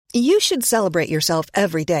You should celebrate yourself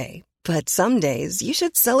every day, but some days you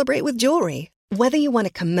should celebrate with jewelry. Whether you want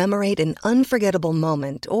to commemorate an unforgettable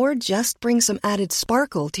moment or just bring some added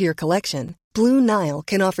sparkle to your collection, Blue Nile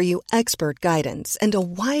can offer you expert guidance and a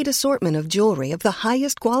wide assortment of jewelry of the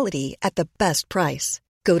highest quality at the best price.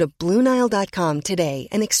 Go to BlueNile.com today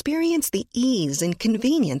and experience the ease and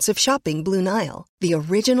convenience of shopping Blue Nile, the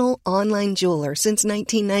original online jeweler since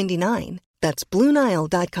 1999. That's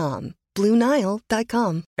BlueNile.com.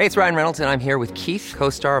 BlueNile.com. Hey, it's Ryan Reynolds, and I'm here with Keith,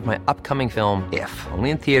 co-star of my upcoming film, If, only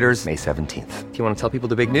in theaters May 17th. Do you want to tell people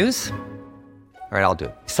the big news? All right, I'll do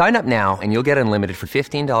it. Sign up now and you'll get unlimited for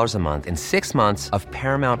 $15 a month and 6 months of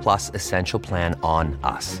Paramount Plus Essential Plan on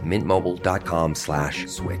us.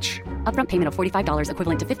 MintMobile.com/switch. Upfront payment of $45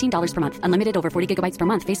 equivalent to $15 per month. Unlimited over 40 gigabytes per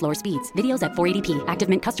month. Face lower speeds. Videos at 480p. Active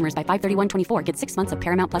Mint customers by 531.24 get 6 months of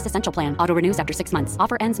Paramount Plus Essential Plan. Auto renews after 6 months.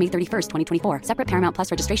 Offer ends May 31st, 2024. Separate Paramount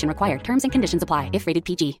Plus registration required. Terms and conditions apply if rated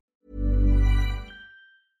PG.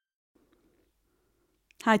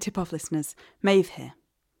 Hi Tip-Off listeners, Maeve here.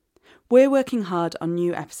 We're working hard on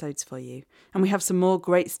new episodes for you, and we have some more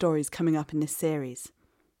great stories coming up in this series.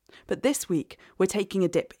 But this week, we're taking a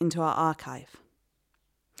dip into our archive.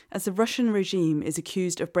 As the Russian regime is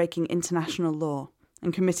accused of breaking international law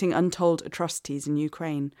and committing untold atrocities in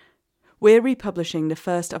Ukraine, we're republishing the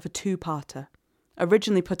first of a two-parter,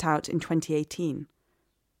 originally put out in 2018.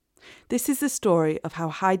 This is the story of how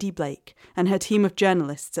Heidi Blake and her team of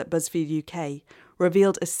journalists at BuzzFeed UK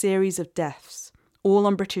revealed a series of deaths, all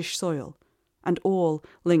on British soil, and all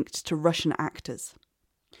linked to Russian actors.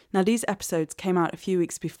 Now, these episodes came out a few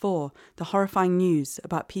weeks before the horrifying news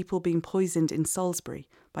about people being poisoned in Salisbury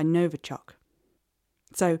by Novichok.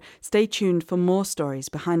 So stay tuned for more stories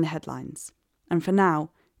behind the headlines. And for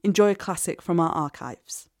now, enjoy a classic from our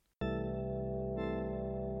archives.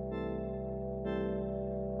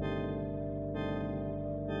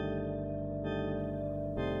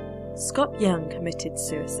 Scott Young committed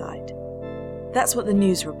suicide. That's what the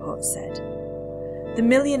news report said. The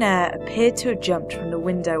millionaire appeared to have jumped from the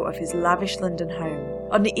window of his lavish London home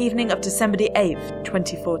on the evening of December the 8th,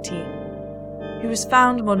 2014. He was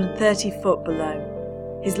found more than 30 foot below,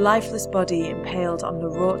 his lifeless body impaled on the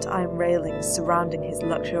wrought iron railings surrounding his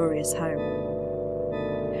luxurious home.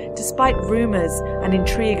 Despite rumours and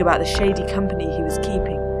intrigue about the shady company he was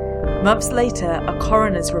keeping, months later a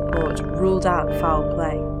coroner's report ruled out foul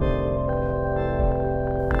play.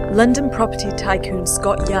 London property tycoon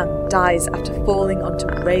Scott Young dies after falling onto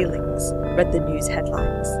railings, read the news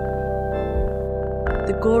headlines.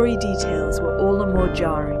 The gory details were all the more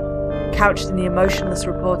jarring, couched in the emotionless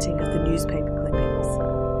reporting of the newspaper clippings.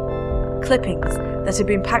 Clippings that had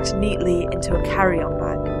been packed neatly into a carry-on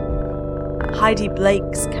bag. Heidi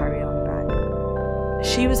Blake's carry-on bag.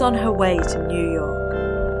 She was on her way to New York,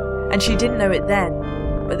 and she didn't know it then,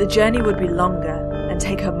 but the journey would be longer and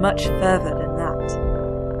take her much further than that.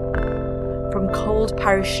 From cold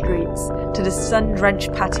Paris streets to the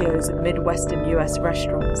sun-drenched patios of Midwestern US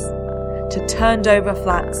restaurants, to turned-over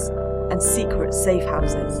flats and secret safe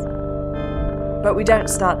houses. But we don't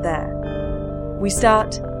start there. We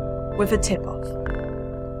start with a tip-off.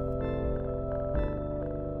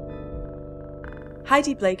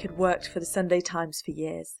 Heidi Blake had worked for the Sunday Times for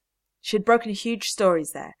years. She had broken huge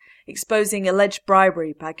stories there, exposing alleged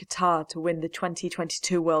bribery by Qatar to win the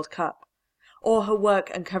 2022 World Cup, or her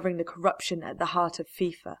work uncovering the corruption at the heart of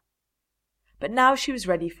FIFA. But now she was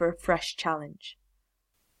ready for a fresh challenge.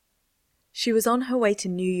 She was on her way to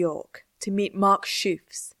New York to meet Mark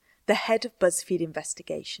Schoofs, the head of BuzzFeed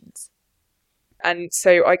Investigations. And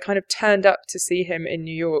so I kind of turned up to see him in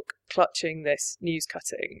New York clutching this news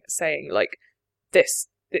cutting, saying, this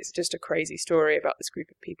is just a crazy story about this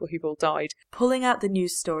group of people who've all died. Pulling out the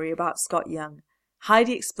news story about Scott Young,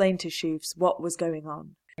 Heidi explained to Schoofs what was going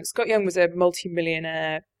on. Scott Young was a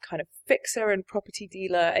multi-millionaire kind of fixer and property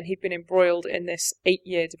dealer, and he'd been embroiled in this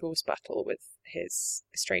 8-year divorce battle with his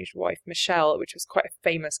estranged wife, Michelle, which was quite a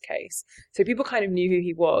famous case. So people kind of knew who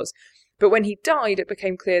he was. But when he died, it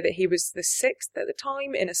became clear that he was the sixth at the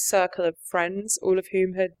time in a circle of friends, all of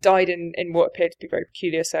whom had died in what appeared to be very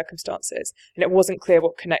peculiar circumstances. And it wasn't clear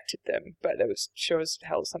what connected them, but there was sure as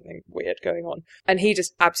hell something weird going on. And he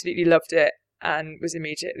just absolutely loved it and was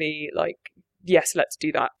immediately like, yes, let's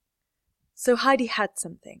do that. So Heidi had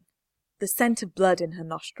something, the scent of blood in her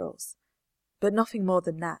nostrils, but nothing more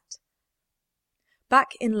than that.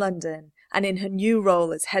 Back in London, and in her new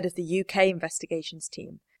role as head of the UK investigations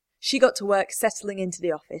team, she got to work settling into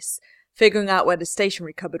the office, figuring out where the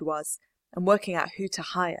stationery cupboard was, and working out who to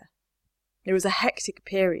hire. It was a hectic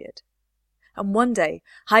period. And one day,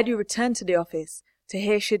 Heidi returned to the office to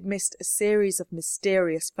hear she'd missed a series of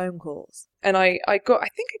mysterious phone calls. And I got, I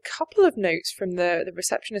think, a couple of notes from the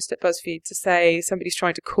receptionist at BuzzFeed to say somebody's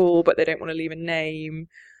trying to call, but they don't want to leave a name.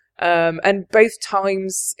 And both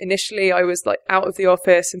times, initially, I was like out of the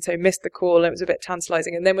office and so missed the call, and it was a bit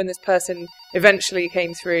tantalizing. And then when this person eventually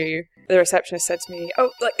came through, the receptionist said to me,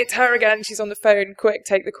 "Oh, like, it's her again. She's on the phone. Quick,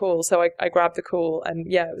 take the call." So I grabbed the call, and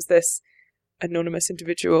yeah, it was this anonymous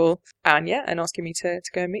individual, and asking me to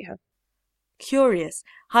go and meet her. Curious,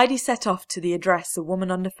 Heidi set off to the address the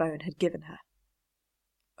woman on the phone had given her.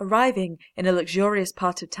 Arriving in a luxurious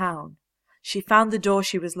part of town, she found the door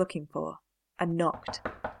she was looking for and knocked.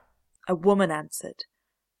 A woman answered.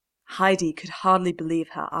 Heidi could hardly believe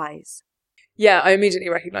her eyes. Yeah, I immediately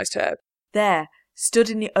recognised her. There,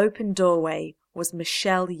 stood in the open doorway, was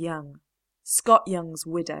Michelle Young, Scott Young's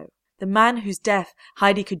widow, the man whose death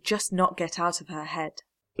Heidi could just not get out of her head.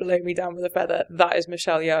 Blow me down with a feather. That is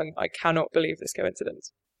Michelle Young. I cannot believe this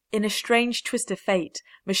coincidence. In a strange twist of fate,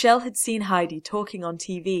 Michelle had seen Heidi talking on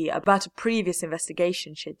TV about a previous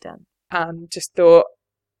investigation she'd done. And just thought,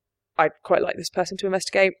 I'd quite like this person to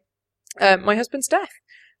investigate my husband's death.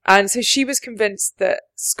 And so she was convinced that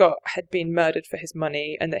Scott had been murdered for his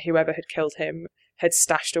money and that whoever had killed him had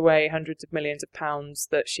stashed away hundreds of millions of pounds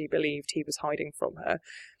that she believed he was hiding from her.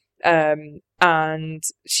 And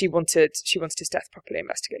she wanted his death properly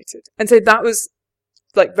investigated. And so that was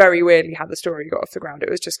like very weirdly how the story got off the ground.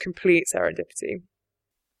 It was just complete serendipity.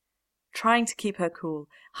 Trying to keep her cool,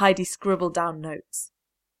 Heidi scribbled down notes.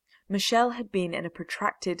 Michelle had been in a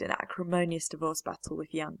protracted and acrimonious divorce battle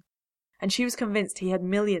with Young, and she was convinced he had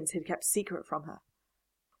millions he'd kept secret from her.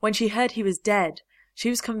 When she heard he was dead,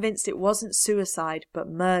 she was convinced it wasn't suicide but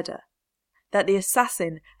murder, that the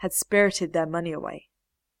assassin had spirited their money away.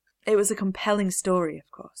 It was a compelling story,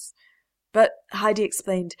 of course, but Heidi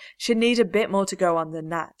explained she'd need a bit more to go on than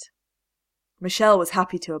that. Michelle was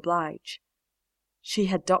happy to oblige. She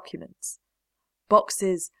had documents,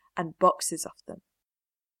 boxes and boxes of them.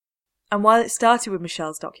 And while it started with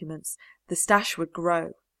Michelle's documents, the stash would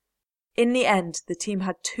grow. In the end, the team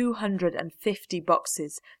had 250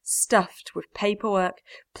 boxes stuffed with paperwork,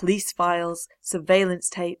 police files, surveillance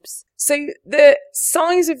tapes. So the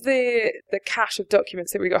size of the cache of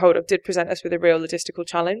documents that we got hold of did present us with a real logistical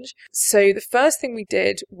challenge. So the first thing we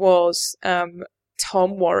did was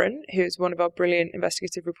Tom Warren, who's one of our brilliant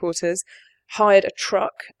investigative reporters, hired a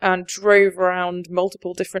truck and drove around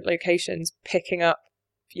multiple different locations picking up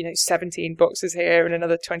 17 boxes here and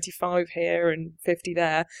another 25 here and 50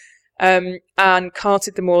 there, and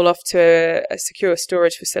carted them all off to a secure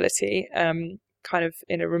storage facility, kind of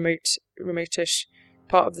in a remotish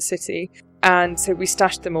part of the city. And so we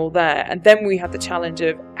stashed them all there. And then we had the challenge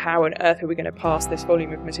of how on earth are we going to pass this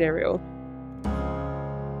volume of material?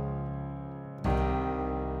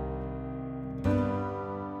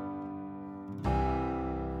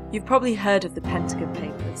 You've probably heard of the Pentagon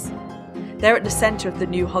Papers. They're at the centre of the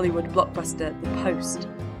new Hollywood blockbuster, The Post.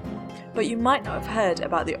 But you might not have heard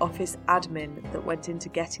about the office admin that went into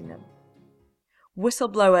getting them.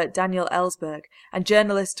 Whistleblower Daniel Ellsberg and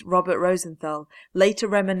journalist Robert Rosenthal later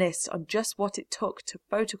reminisced on just what it took to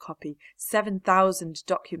photocopy 7,000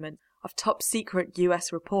 documents of top-secret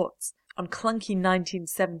US reports on clunky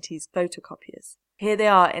 1970s photocopiers. Here they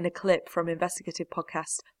are in a clip from investigative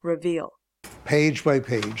podcast Reveal. Page by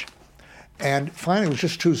page. And finally, it was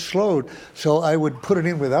just too slow, so I would put it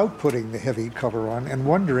in without putting the heavy cover on and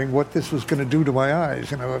wondering what this was going to do to my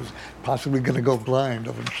eyes. I was possibly going to go blind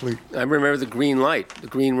eventually. I remember the green light, the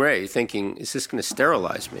green ray, thinking, is this going to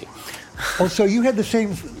sterilize me? Oh, so you had the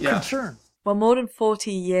same concern? Well, more than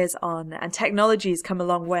 40 years on, and technology's come a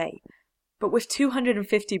long way. But with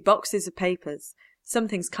 250 boxes of papers, some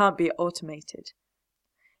things can't be automated.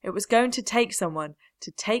 It was going to take someone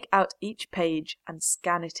to take out each page and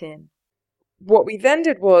scan it in. What we then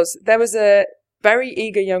did was, there was a very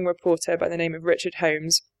eager young reporter by the name of Richard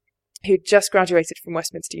Holmes, who'd just graduated from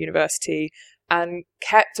Westminster University and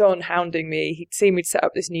kept on hounding me. He'd seen we'd set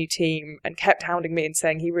up this new team and kept hounding me and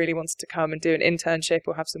saying he really wants to come and do an internship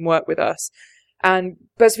or have some work with us. And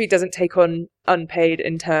BuzzFeed doesn't take on unpaid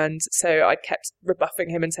interns, so I kept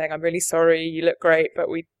rebuffing him and saying, I'm really sorry, you look great, but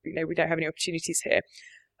we don't have any opportunities here.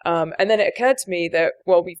 And then it occurred to me that,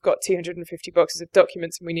 well, we've got 250 boxes of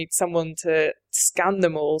documents and we need someone to scan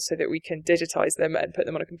them all so that we can digitize them and put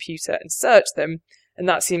them on a computer and search them. And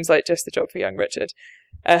that seems like just the job for young Richard.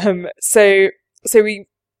 So we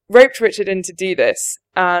roped Richard in to do this.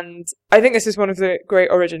 And I think this is one of the great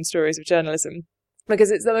origin stories of journalism, because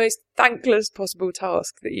it's the most thankless possible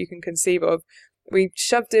task that you can conceive of. We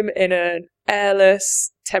shoved him in an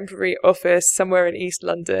airless temporary office somewhere in East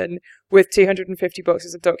London with 250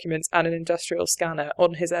 boxes of documents and an industrial scanner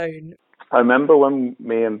on his own. I remember when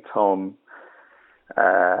me and Tom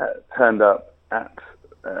turned up at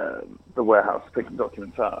the warehouse to pick the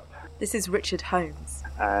documents up. This is Richard Holmes.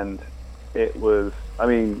 And it was,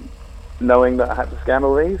 knowing that I had to scan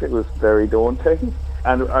all these, it was very daunting.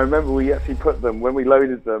 And I remember we actually put them, when we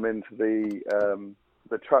loaded them into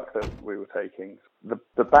the truck that we were taking,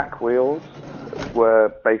 the back wheels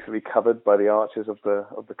were basically covered by the arches of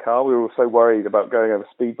the car. We were so worried about going over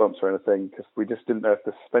speed bumps or anything because we just didn't know if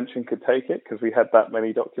the suspension could take it because we had that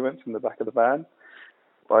many documents in the back of the van.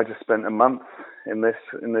 I just spent a month in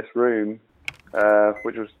this room,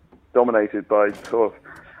 which was dominated by sort of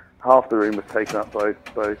half the room was taken up by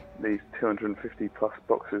these 250 plus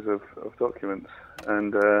boxes of documents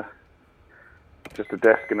and just a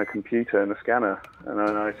desk and a computer and a scanner. And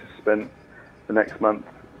then I just spent the next month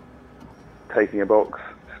taking a box,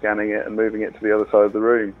 scanning it and moving it to the other side of the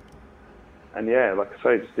room. And yeah, like I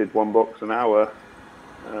say, just did one box an hour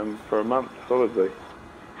for a month solidly.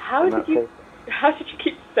 How did you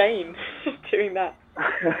keep sane doing that?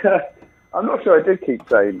 I'm not sure I did keep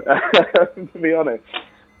sane, to be honest.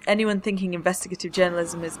 Anyone thinking investigative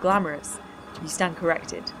journalism is glamorous, you stand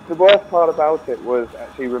corrected. The worst part about it was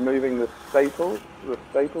actually removing the staples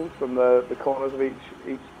from the corners of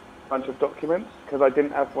each bunch of documents, because I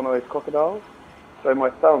didn't have one of those crocodiles. So my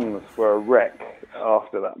thumbs were a wreck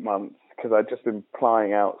after that month, because I'd just been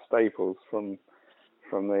plying out staples from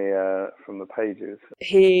the pages.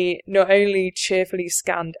 He not only cheerfully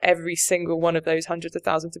scanned every single one of those hundreds of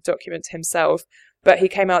thousands of documents himself, but he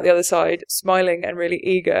came out the other side smiling and really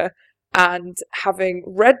eager, and having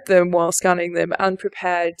read them while scanning them and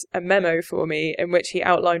prepared a memo for me in which he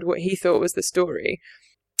outlined what he thought was the story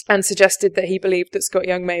and suggested that he believed that Scott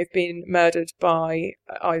Young may have been murdered by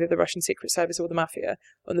either the Russian Secret Service or the Mafia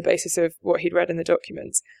on the basis of what he'd read in the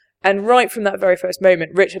documents. And right from that very first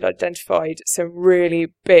moment, Richard identified some really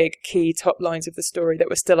big key top lines of the story that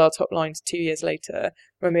were still our top lines 2 years later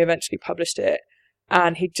when we eventually published it.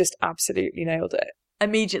 And he just absolutely nailed it.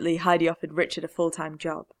 Immediately, Heidi offered Richard a full-time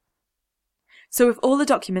job. So with all the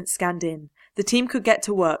documents scanned in, the team could get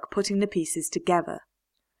to work putting the pieces together.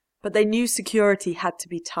 But they knew security had to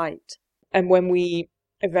be tight. And when we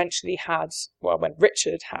eventually when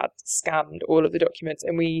Richard had scanned all of the documents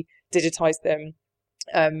and we digitized them,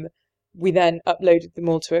 we then uploaded them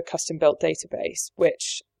all to a custom-built database,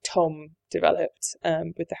 which Tom developed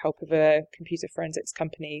with the help of a computer forensics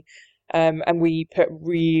company. And we put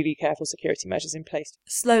really careful security measures in place.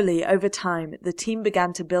 Slowly, over time, the team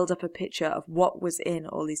began to build up a picture of what was in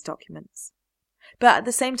all these documents. But at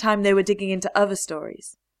the same time, they were digging into other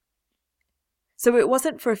stories. So it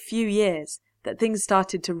wasn't for a few years that things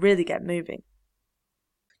started to really get moving.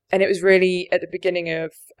 And it was really at the beginning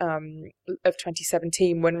of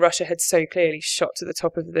 2017 when Russia had so clearly shot to the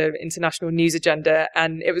top of the international news agenda,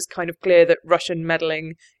 and it was kind of clear that Russian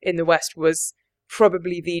meddling in the West was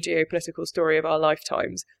probably the geopolitical story of our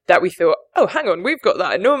lifetimes, that we thought, oh, hang on, we've got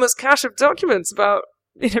that enormous cache of documents about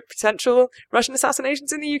potential Russian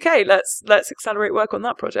assassinations in the UK. Let's accelerate work on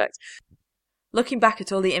that project. Looking back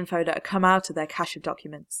at all the info that had come out of their cache of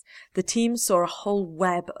documents, the team saw a whole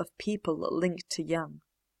web of people linked to Young.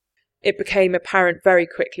 It became apparent very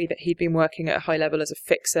quickly that he'd been working at a high level as a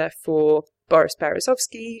fixer for Boris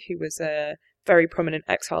Berezovsky, who was a very prominent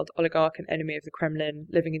exiled oligarch and enemy of the Kremlin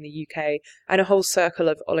living in the UK, and a whole circle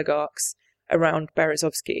of oligarchs around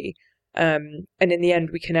Berezovsky. And in the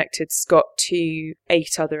end, we connected Scott to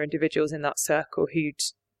 8 other individuals in that circle who'd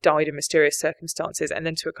died in mysterious circumstances, and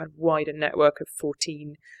then to a kind of wider network of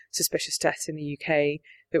 14 suspicious deaths in the UK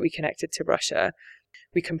that we connected to Russia.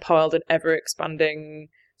 We compiled an ever-expanding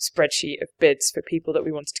spreadsheet of bids for people that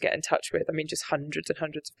we wanted to get in touch with. I mean, just hundreds and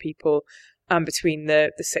hundreds of people. And between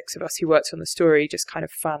the 6 of us who worked on the story, just kind of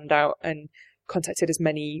fanned out and contacted as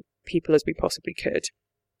many people as we possibly could.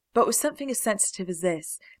 But with something as sensitive as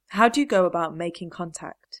this, how do you go about making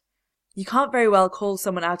contact? You can't very well call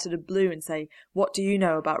someone out of the blue and say, what do you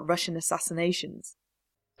know about Russian assassinations?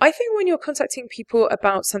 I think when you're contacting people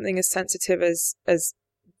about something as sensitive as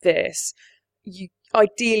this, you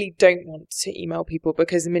ideally don't want to email people,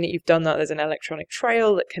 because the minute you've done that, there's an electronic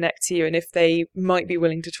trail that connects you, and if they might be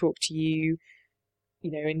willing to talk to you,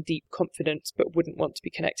 in deep confidence, but wouldn't want to be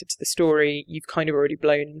connected to the story, you've kind of already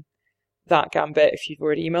blown that gambit if you've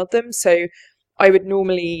already emailed them. So I would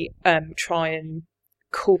normally try and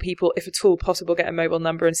call people, if at all possible, get a mobile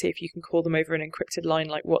number and see if you can call them over an encrypted line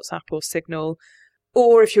like WhatsApp or Signal.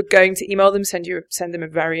 Or if you're going to email them, send them a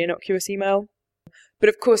very innocuous email. But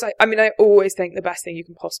of course, I always think the best thing you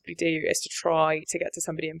can possibly do is to try to get to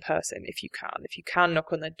somebody in person if you can. If you can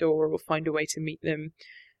knock on their door or find a way to meet them,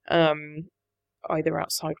 either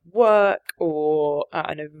outside work or at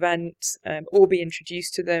an event, or be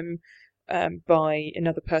introduced to them by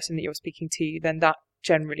another person that you're speaking to, then that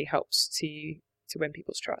generally helps to win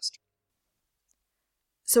people's trust.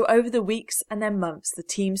 So over the weeks and then months, the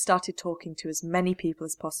team started talking to as many people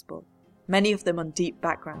as possible, many of them on deep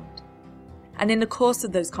background. And in the course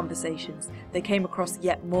of those conversations, they came across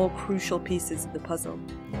yet more crucial pieces of the puzzle.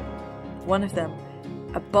 One of them,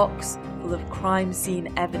 a box full of crime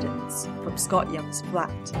scene evidence from Scott Young's flat.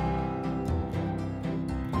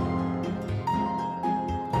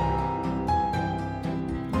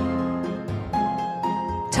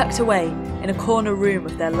 Tucked away in a corner room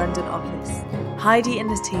of their London office, Heidi and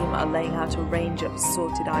the team are laying out a range of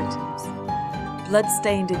assorted items.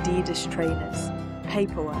 Blood-stained Adidas trainers,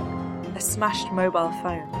 paperwork, a smashed mobile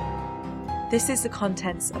phone. This is the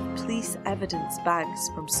contents of police evidence bags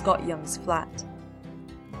from Scott Young's flat.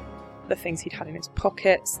 The things he'd had in his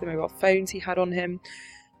pockets, the mobile phones he had on him,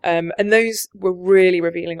 and those were really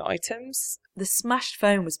revealing items. The smashed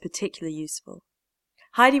phone was particularly useful.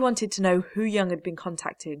 Heidi wanted to know who Young had been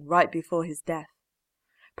contacting right before his death.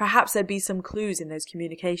 Perhaps there'd be some clues in those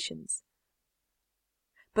communications.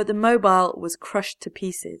 But the mobile was crushed to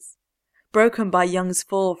pieces, broken by Young's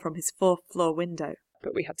fall from his 4th-floor window.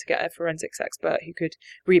 But we had to get a forensics expert who could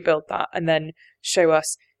rebuild that and then show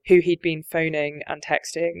us who he'd been phoning and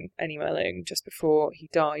texting and emailing just before he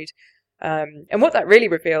died. And what that really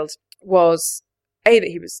revealed was, A, that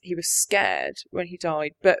he was scared when he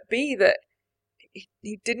died, but B, that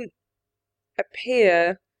he didn't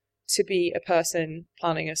appear to be a person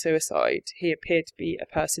planning a suicide. He appeared to be a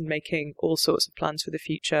person making all sorts of plans for the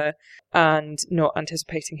future and not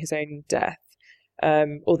anticipating his own death.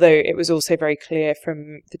 Although it was also very clear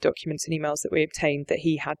from the documents and emails that we obtained that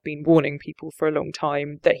he had been warning people for a long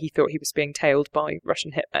time that he thought he was being tailed by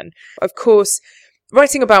Russian hitmen. Of course,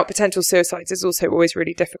 writing about potential suicides is also always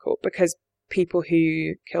really difficult because people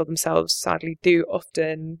who kill themselves sadly do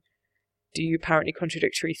often do apparently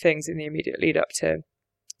contradictory things in the immediate lead up to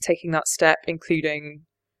taking that step, including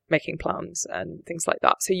making plans and things like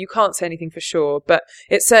that. So you can't say anything for sure, but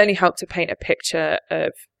it certainly helped to paint a picture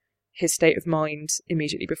of his state of mind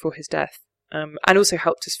immediately before his death, and also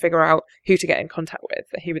helped us figure out who to get in contact with.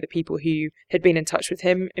 Who were the people who had been in touch with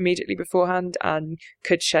him immediately beforehand and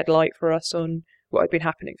could shed light for us on what had been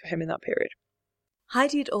happening for him in that period.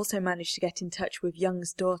 Heidi had also managed to get in touch with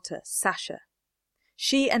Young's daughter, Sasha.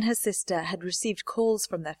 She and her sister had received calls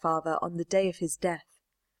from their father on the day of his death.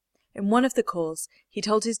 In one of the calls, he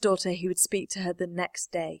told his daughter he would speak to her the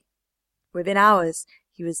next day. Within hours,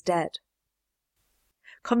 he was dead.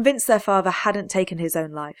 Convinced their father hadn't taken his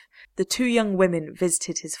own life, the two young women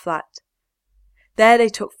visited his flat. There they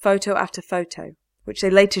took photo after photo, which they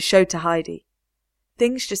later showed to Heidi.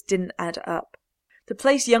 Things just didn't add up. The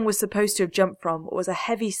place Young was supposed to have jumped from was a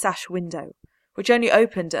heavy sash window, which only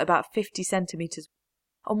opened at about 50 centimetres.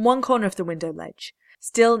 On one corner of the window ledge,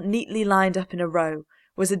 still neatly lined up in a row,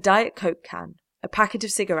 was a Diet Coke can, a packet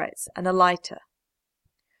of cigarettes, and a lighter.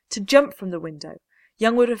 To jump from the window,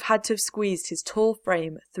 Young would have had to have squeezed his tall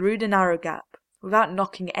frame through the narrow gap without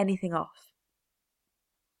knocking anything off.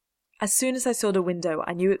 As soon as I saw the window,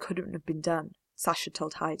 I knew it couldn't have been done, Sasha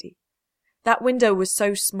told Heidi. That window was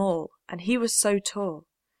so small, and he was so tall.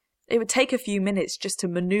 It would take a few minutes just to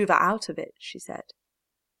manoeuvre out of it, she said.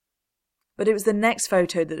 But it was the next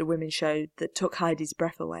photo that the women showed that took Heidi's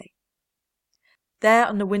breath away. There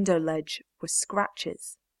on the window ledge were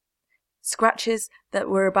scratches. Scratches that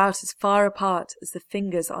were about as far apart as the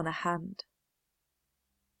fingers on a hand.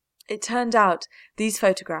 It turned out these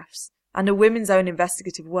photographs, and the women's own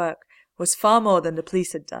investigative work, was far more than the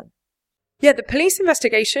police had done. Yeah, the police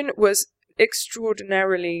investigation was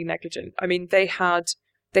extraordinarily negligent. I mean, they had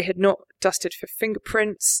not dusted for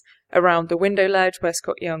fingerprints around the window ledge where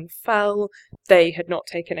Scott Young fell. They had not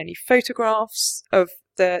taken any photographs of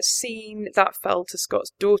the scene. That fell to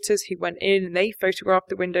Scott's daughters, who went in and they photographed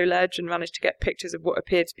the window ledge and managed to get pictures of what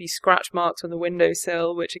appeared to be scratch marks on the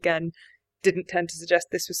windowsill, which again didn't tend to suggest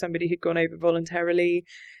this was somebody who'd gone over voluntarily.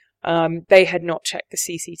 They had not checked the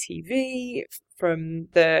CCTV from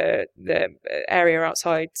the area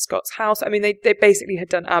outside Scott's house. I mean, they basically had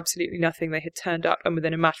done absolutely nothing. They had turned up and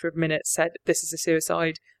within a matter of minutes said, this is a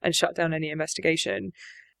suicide, and shut down any investigation.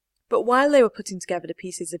 But while they were putting together the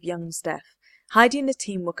pieces of Young's death, Heidi and the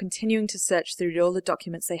team were continuing to search through all the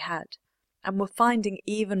documents they had, and were finding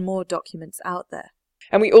even more documents out there.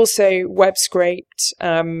 And we also web scraped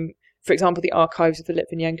for example, the archives of the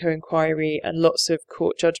Litvinenko inquiry and lots of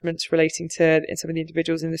court judgments relating to some of the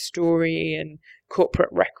individuals in the story and corporate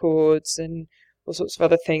records and all sorts of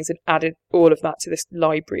other things, and added all of that to this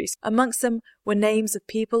library. Amongst them were names of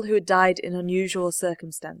people who had died in unusual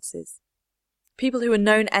circumstances, people who were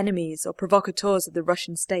known enemies or provocateurs of the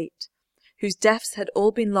Russian state, whose deaths had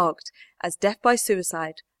all been logged as death by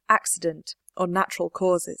suicide, accident, or natural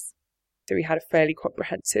causes. So we had a fairly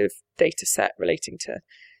comprehensive data set relating to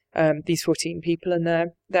these 14 people and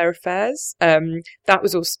their affairs. That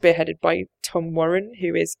was all spearheaded by Tom Warren,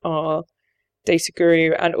 who is our data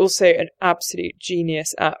guru and also an absolute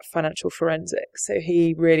genius at financial forensics. So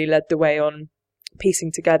he really led the way on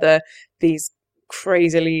piecing together these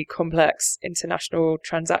crazily complex international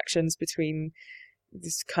transactions between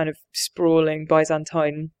this kind of sprawling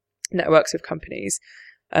Byzantine networks of companies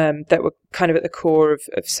that were kind of at the core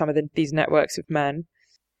of some of these networks of men.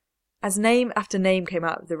 As name after name came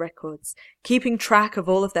out of the records, keeping track of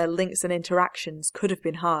all of their links and interactions could have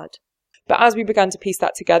been hard. But as we began to piece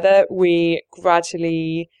that together, we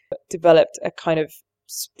gradually developed a kind of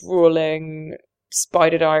sprawling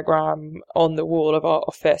spider diagram on the wall of our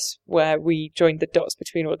office where we joined the dots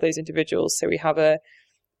between all of those individuals. So we have a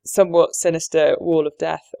somewhat sinister wall of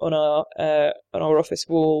death on our office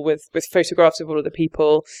wall with photographs of all of the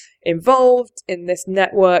people involved in this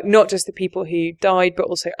network, not just the people who died, but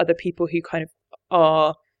also other people who kind of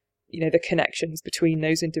are, the connections between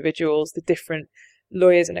those individuals, the different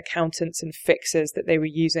lawyers and accountants and fixers that they were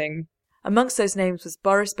using. Amongst those names was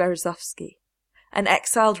Boris Berezovsky, an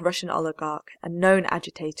exiled Russian oligarch and known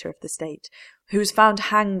agitator of the state, who was found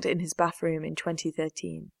hanged in his bathroom in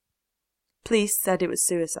 2013. Police said it was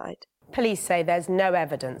suicide. Police say there's no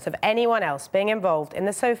evidence of anyone else being involved in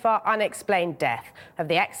the so far unexplained death of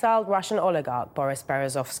the exiled Russian oligarch Boris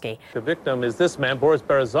Berezovsky. The victim is this man, Boris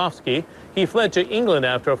Berezovsky. He fled to England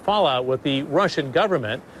after a fallout with the Russian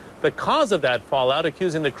government. The cause of that fallout,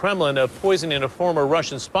 accusing the Kremlin of poisoning a former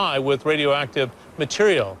Russian spy with radioactive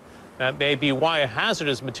material. That may be why a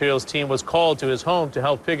hazardous materials team was called to his home to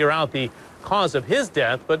help figure out the cause of his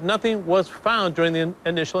death, but nothing was found during the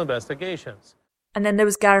initial investigations. And then there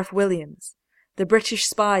was Gareth Williams, the British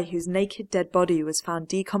spy whose naked dead body was found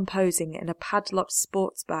decomposing in a padlocked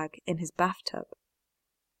sports bag in his bathtub.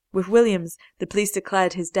 With Williams, the police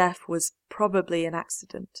declared his death was probably an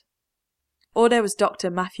accident. Or there was Dr.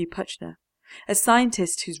 Matthew Puchner, a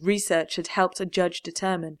scientist whose research had helped a judge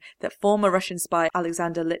determine that former Russian spy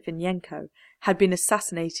Alexander Litvinenko had been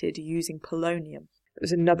assassinated using polonium. It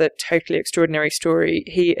was another totally extraordinary story.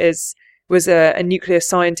 He was a nuclear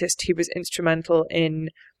scientist who was instrumental in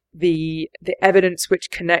the evidence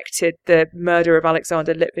which connected the murder of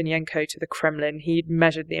Alexander Litvinenko to the Kremlin. He'd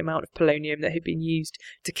measured the amount of polonium that had been used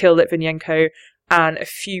to kill Litvinenko, and a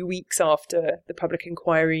few weeks after the public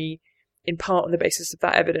inquiry, in part on the basis of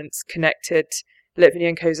that evidence, connected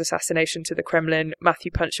Litvinenko's assassination to the Kremlin.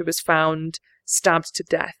 Matthew Puchner was found stabbed to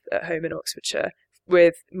death at home in Oxfordshire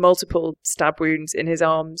with multiple stab wounds in his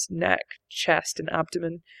arms, neck, chest and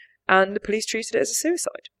abdomen, and the police treated it as a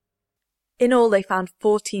suicide. In all, they found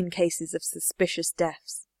 14 cases of suspicious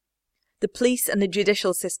deaths. The police and the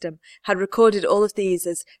judicial system had recorded all of these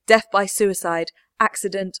as death by suicide,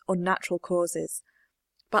 accident or natural causes.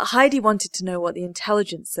 But Heidi wanted to know what the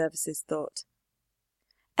intelligence services thought.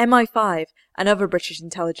 MI5 and other British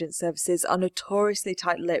intelligence services are notoriously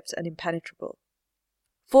tight-lipped and impenetrable.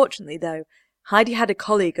 Fortunately, though, Heidi had a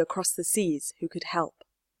colleague across the seas who could help.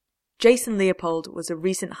 Jason Leopold was a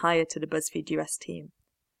recent hire to the BuzzFeed US team.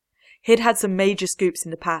 He'd had some major scoops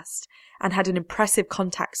in the past and had an impressive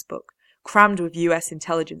contacts book crammed with US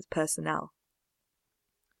intelligence personnel.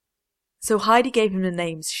 So Heidi gave him the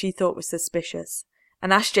names she thought were suspicious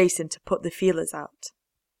and asked Jason to put the feelers out.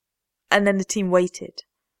 And then the team waited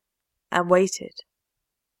and waited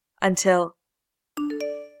until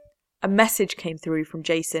a message came through from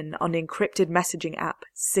Jason on the encrypted messaging app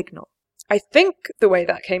Signal. I think the way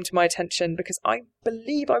that came to my attention, because I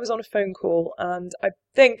believe I was on a phone call, and I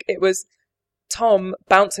think it was Tom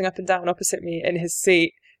bouncing up and down opposite me in his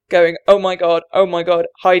seat going, oh my God,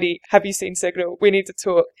 Heidi, have you seen Signal? We need to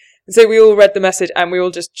talk. And so we all read the message and we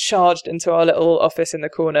all just charged into our little office in the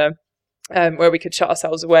corner where we could shut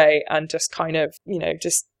ourselves away and just kind of,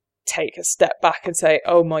 just take a step back and say,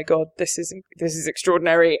 oh my God, this is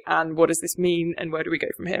extraordinary, and what does this mean, and where do we go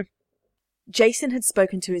from here? Jason had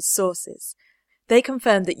spoken to his sources. They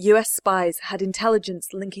confirmed that US spies had intelligence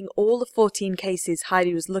linking all the 14 cases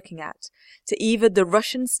Heidi was looking at to either the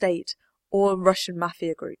Russian state or Russian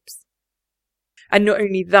mafia groups. And not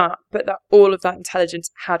only that, but that all of that intelligence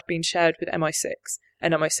had been shared with MI6,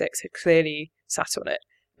 and MI6 had clearly sat on it,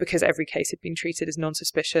 because every case had been treated as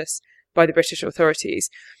non-suspicious by the British authorities.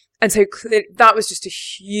 And so that was just a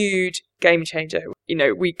huge game changer. You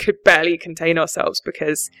know, we could barely contain ourselves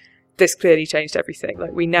because this clearly changed everything.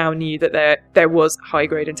 Like, we now knew that there was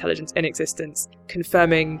high-grade intelligence in existence,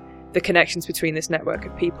 confirming the connections between this network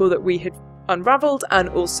of people that we had unravelled, and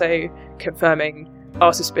also confirming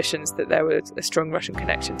our suspicions that there was a strong Russian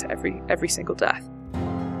connection to every single death.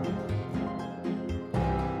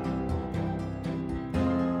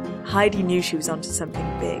 Heidi knew she was onto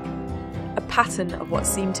something big. A pattern of what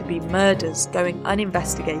seemed to be murders going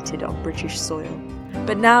uninvestigated on British soil.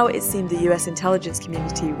 But now it seemed the US intelligence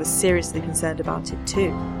community was seriously concerned about it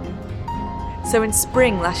too. So in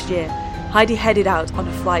spring last year, Heidi headed out on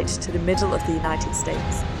a flight to the middle of the United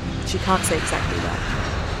States. She can't say exactly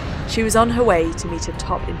where. She was on her way to meet a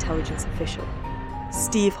top intelligence official,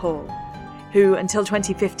 Steve Hall, who until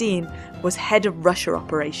 2015 was head of Russia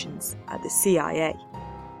operations at the CIA.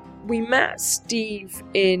 We met Steve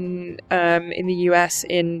in the US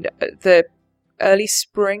in the early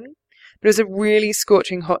spring. It was a really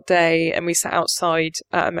scorching hot day, and we sat outside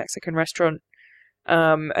at a Mexican restaurant.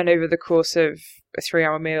 And over the course of a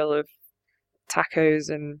 3-hour meal of tacos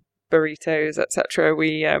and burritos, etc.,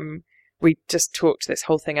 we just talked this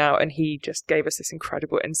whole thing out, and he just gave us this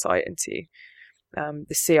incredible insight into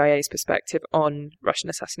the CIA's perspective on Russian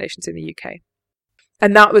assassinations in the UK.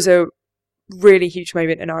 And that was a really huge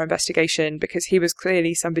moment in our investigation, because he was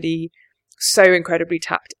clearly somebody so incredibly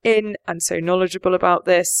tapped in and so knowledgeable about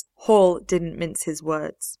this. Hall didn't mince his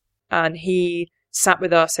words. And he sat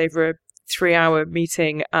with us over a 3-hour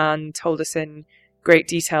meeting and told us in great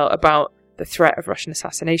detail about the threat of Russian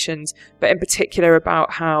assassinations, but in particular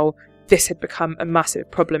about how this had become a massive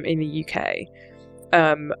problem in the UK,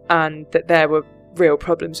 and that there were real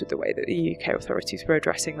problems with the way that the UK authorities were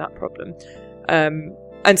addressing that problem.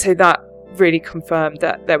 And so that really confirmed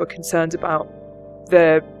that there were concerns about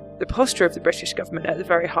the posture of the British government at the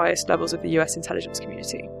very highest levels of the US intelligence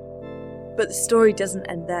community. But the story doesn't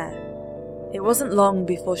end there. It wasn't long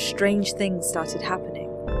before strange things started happening.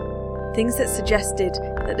 Things that suggested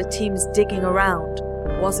that the team's digging around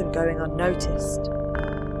wasn't going unnoticed.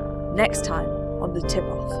 Next time on The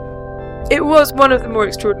Tip-Off. It was one of the more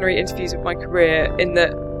extraordinary interviews of my career, in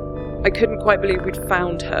that I couldn't quite believe we'd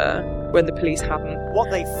found her when the police hadn't.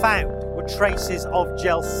 What they found were traces of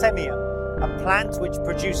gelsemium, a plant which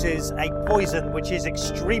produces a poison which is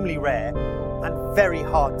extremely rare and very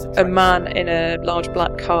hard to trace. A man in a large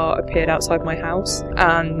black car appeared outside my house,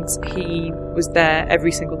 and he was there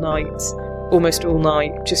every single night, almost all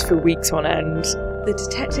night, just for weeks on end. The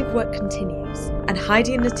detective work continues, and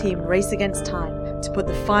Heidi and the team race against time to put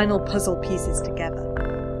the final puzzle pieces together.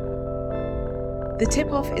 The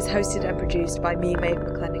Tip-Off is hosted and produced by me, Maeve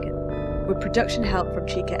McClenaghan, with production help from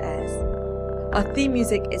Chica Ayres. Our theme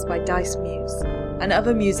music is by Dice Muse, and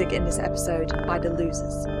other music in this episode by The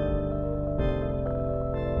Losers.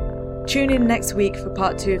 Tune in next week for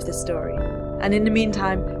part 2 of the story, and in the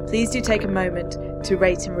meantime, please do take a moment to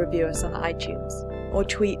rate and review us on iTunes, or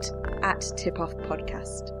tweet at Tip-Off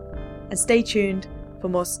Podcast. And stay tuned for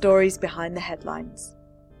more stories behind the headlines.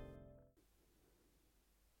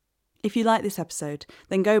 If you like this episode,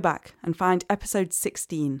 then go back and find episode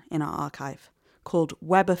 16 in our archive, called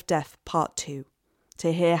Web of Death Part 2,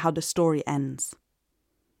 to hear how the story ends.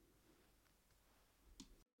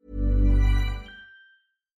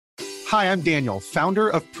 Hi, I'm Daniel, founder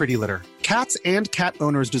of Pretty Litter. Cats and cat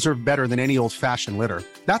owners deserve better than any old-fashioned litter.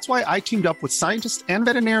 That's why I teamed up with scientists and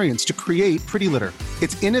veterinarians to create Pretty Litter.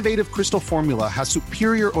 Its innovative crystal formula has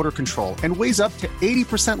superior odor control and weighs up to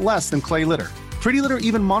 80% less than clay litter. Pretty Litter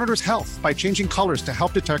even monitors health by changing colors to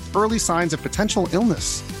help detect early signs of potential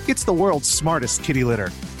illness. It's the world's smartest kitty litter.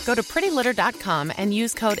 Go to prettylitter.com and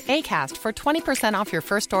use code ACAST for 20% off your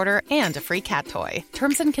first order and a free cat toy.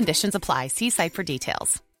 Terms and conditions apply. See site for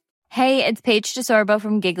details. Hey, it's Paige DeSorbo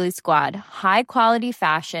from Giggly Squad. High quality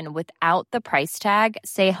fashion without the price tag.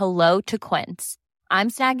 Say hello to Quince. I'm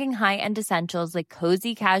snagging high-end essentials like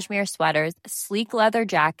cozy cashmere sweaters, sleek leather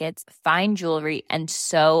jackets, fine jewelry, and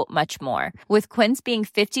so much more. With Quince being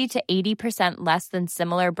 50 to 80% less than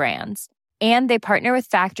similar brands. And they partner with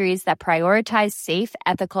factories that prioritize safe,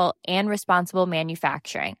 ethical, and responsible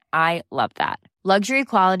manufacturing. I love that. Luxury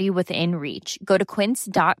quality within reach. Go to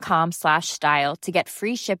quince.com/style to get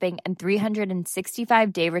free shipping and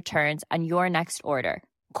 365-day returns on your next order.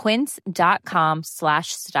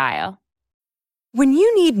 Quince.com/style. When you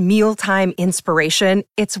need mealtime inspiration,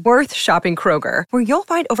 it's worth shopping Kroger, where you'll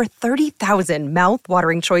find over 30,000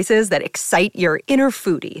 mouth-watering choices that excite your inner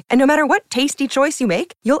foodie. And no matter what tasty choice you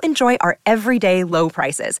make, you'll enjoy our everyday low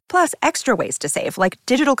prices, plus extra ways to save, like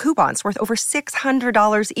digital coupons worth over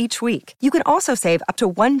 $600 each week. You can also save up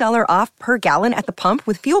to $1 off per gallon at the pump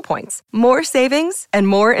with fuel points. More savings and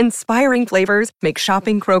more inspiring flavors make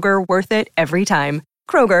shopping Kroger worth it every time.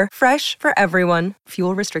 Kroger, fresh for everyone.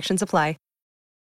 Fuel restrictions apply.